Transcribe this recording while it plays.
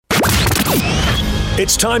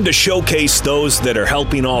It's time to showcase those that are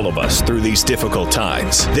helping all of us through these difficult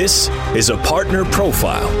times. This is a Partner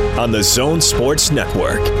Profile on the Zone Sports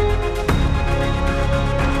Network.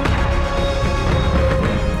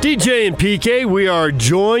 DJ and PK, we are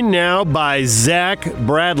joined now by Zach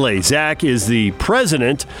Bradley. Zach is the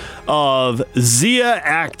president of Zia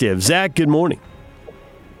Active. Zach, good morning.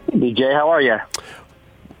 DJ, how are you?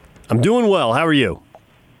 I'm doing well. How are you?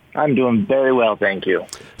 I'm doing very well, thank you.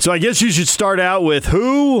 So I guess you should start out with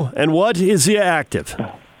who and what is Zia Active?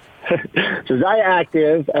 So Zia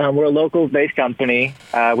Active, we're a local-based company.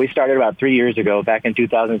 We started about 3 years ago, back in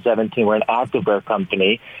 2017. We're an activewear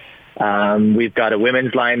company. We've got a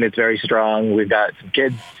women's line that's very strong. We've got some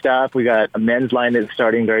kids stuff. We've got a men's line that's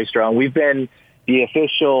starting very strong. We've been the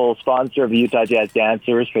official sponsor of the Utah Jazz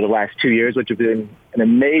Dancers for the last 2 years, which has been an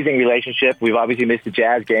amazing relationship. We've obviously missed the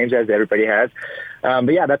Jazz games, as everybody has.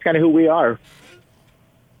 But yeah, that's kind of who we are.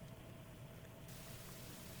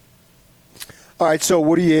 All right, so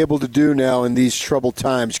what are you able to do now in these troubled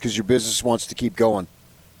times because your business wants to keep going?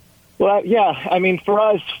 Well, yeah, I mean, for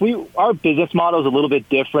us, our business model is a little bit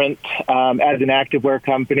different. As an activewear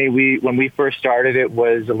company, when we first started, it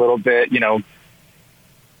was a little bit,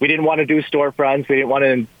 we didn't want to do storefronts. We didn't want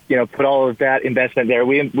to, put all of that investment there.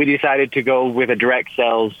 We decided to go with a direct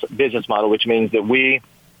sales business model, which means that we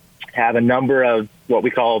have a number of what we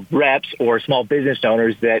call reps or small business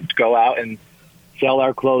owners that go out and sell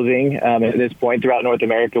our clothing. At this point, throughout North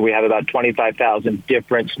America, we have about 25,000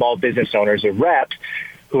 different small business owners or reps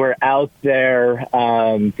who are out there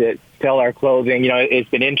that sell our clothing. It's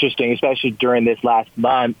been interesting, especially during this last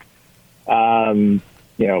month.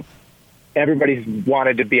 Everybody's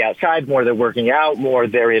wanted to be outside more. They're working out more.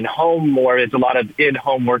 They're in home more. It's a lot of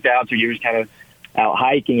in-home workouts, or you're just kind of out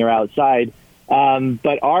hiking or outside.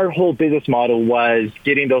 But our whole business model was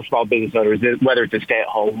getting those small business owners, whether it's a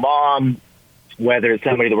stay-at-home mom, whether it's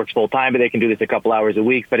somebody that works full-time, but they can do this a couple hours a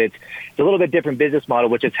week. But it's a little bit different business model,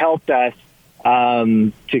 which has helped us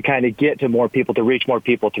to kind of get to more people, to reach more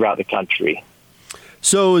people throughout the country.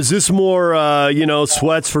 So is this more,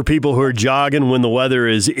 sweats for people who are jogging when the weather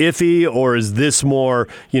is iffy, or is this more,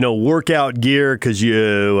 workout gear because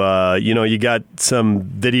you got some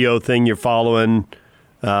video thing you're following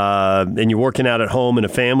and you're working out at home in a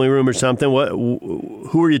family room or something?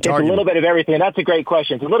 Who are you targeting? It's a little bit of everything. That's a great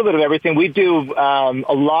question. It's a little bit of everything. We do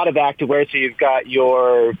a lot of activewear. So you've got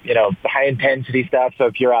your, high-intensity stuff. So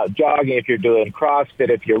if you're out jogging, if you're doing CrossFit,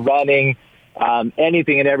 if you're running,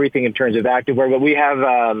 anything and everything in terms of activewear. But we have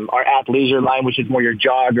our athleisure line, which is more your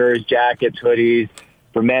joggers, jackets, hoodies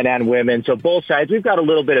for men and women. So both sides, we've got a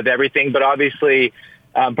little bit of everything. But obviously,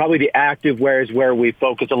 probably the activewear is where we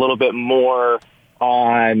focus a little bit more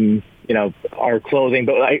on, our clothing.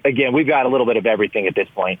 But again, we've got a little bit of everything at this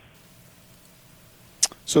point.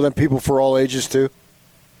 So then people for all ages too?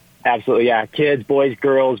 Absolutely, yeah. Kids, boys,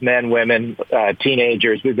 girls, men, women,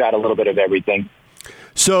 teenagers. We've got a little bit of everything.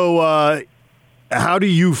 So how do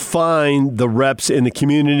you find the reps in the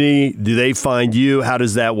community? Do they find you? How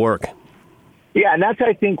does that work? Yeah, and that's,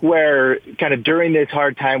 I think, where kind of during this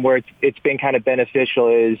hard time where it's been kind of beneficial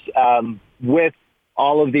is with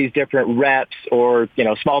all of these different reps or,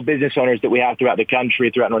 small business owners that we have throughout the country,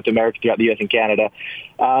 throughout North America, throughout the U.S. and Canada.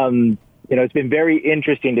 It's been very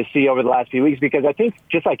interesting to see over the last few weeks because I think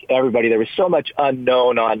just like everybody, there was so much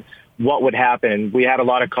unknown on what would happen. We had a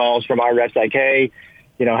lot of calls from our reps like, hey,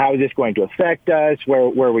 how is this going to affect us? Where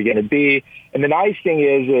are we going to be? And the nice thing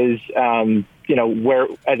is where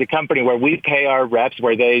as a company where we pay our reps,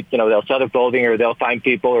 where they, they'll sell their clothing or they'll find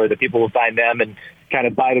people or the people will find them and kind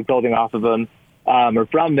of buy the clothing off of them or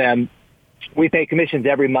from them. We pay commissions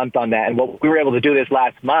every month on that. And what we were able to do this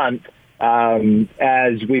last month,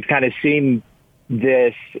 as we've kind of seen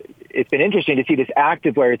this, it's been interesting to see this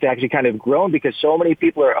activewear. It's actually kind of grown because so many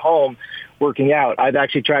people are at home working out. I've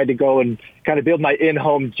actually tried to go and kind of build my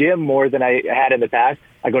in-home gym more than I had in the past.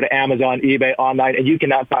 I go to Amazon, eBay, online, and you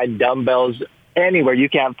cannot find dumbbells anywhere. You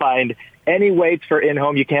can't find any weights for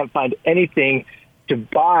in-home. You can't find anything to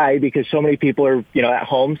buy because so many people are, at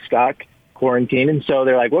home stuck, quarantined. And so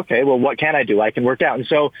they're like, okay, well, what can I do? I can work out. And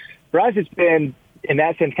so for us, it's been, in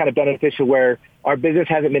that sense, kind of beneficial where our business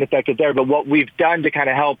hasn't been affected there. But what we've done to kind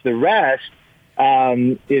of help the rest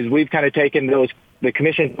is we've kind of taken the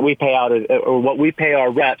commissions we pay out or what we pay our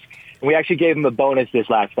reps, and we actually gave them a bonus this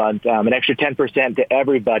last month, an extra 10% to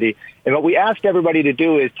everybody. And what we asked everybody to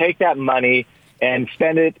do is take that money and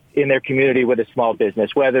spend it in their community with a small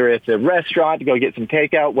business, whether it's a restaurant to go get some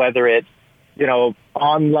takeout, whether it's,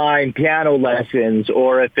 online piano lessons,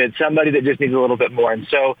 or if it's somebody that just needs a little bit more. And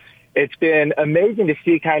so it's been amazing to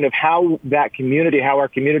see kind of how our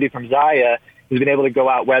community from Zia has been able to go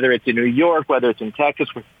out, whether it's in New York, whether it's in Texas,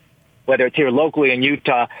 whether it's here locally in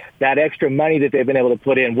Utah, that extra money that they've been able to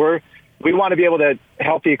put in. We want to be able to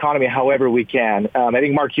help the economy however we can. I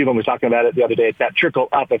think Mark Cuban was talking about it the other day. It's that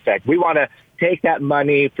trickle-up effect. We want to take that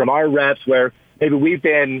money from our reps where maybe we've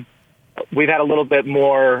had a little bit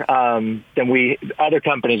more than other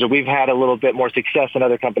companies, or we've had a little bit more success than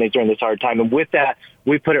other companies during this hard time. And with that,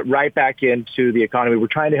 we put it right back into the economy. We're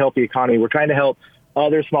trying to help the economy. We're trying to help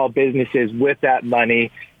other small businesses with that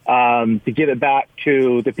money to give it back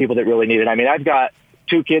to the people that really need it. I mean, I've got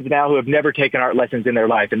 2 kids now who have never taken art lessons in their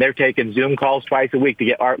life, and they're taking Zoom calls twice a week to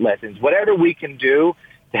get art lessons. Whatever we can do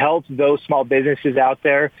to help those small businesses out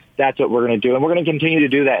there, that's what we're going to do. And we're going to continue to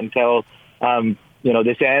do that until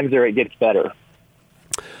this ends or it gets better.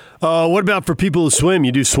 What about for people who swim?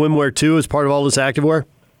 You do swimwear too as part of all this activewear?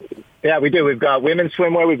 Yeah, we do. We've got women's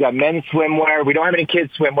swimwear. We've got men's swimwear. We don't have any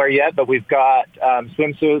kids swimwear yet, but we've got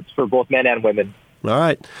swimsuits for both men and women. All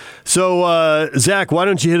right. So, Zach, why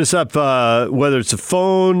don't you hit us up, whether it's a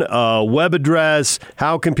phone, web address,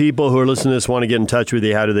 how can people who are listening to this want to get in touch with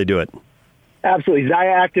you? How do they do it? Absolutely.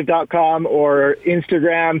 ZayaActive.com or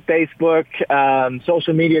Instagram, Facebook.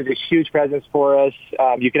 Social media is a huge presence for us.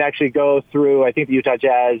 You can actually go through, I think, the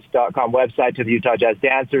UtahJazz.com website to the Utah Jazz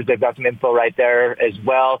Dancers. They've got some info right there as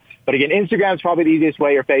well. But again, Instagram is probably the easiest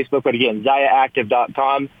way, or Facebook. But again,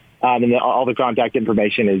 ZayaActive.com, and all the contact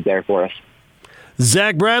information is there for us.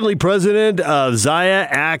 Zach Bradley, president of Zaya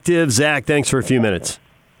Active. Zach, thanks for a few minutes.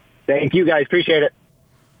 Thank you, guys. Appreciate it.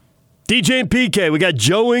 DJ and PK, we got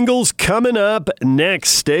Joe Ingles coming up next.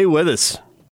 Stay with us.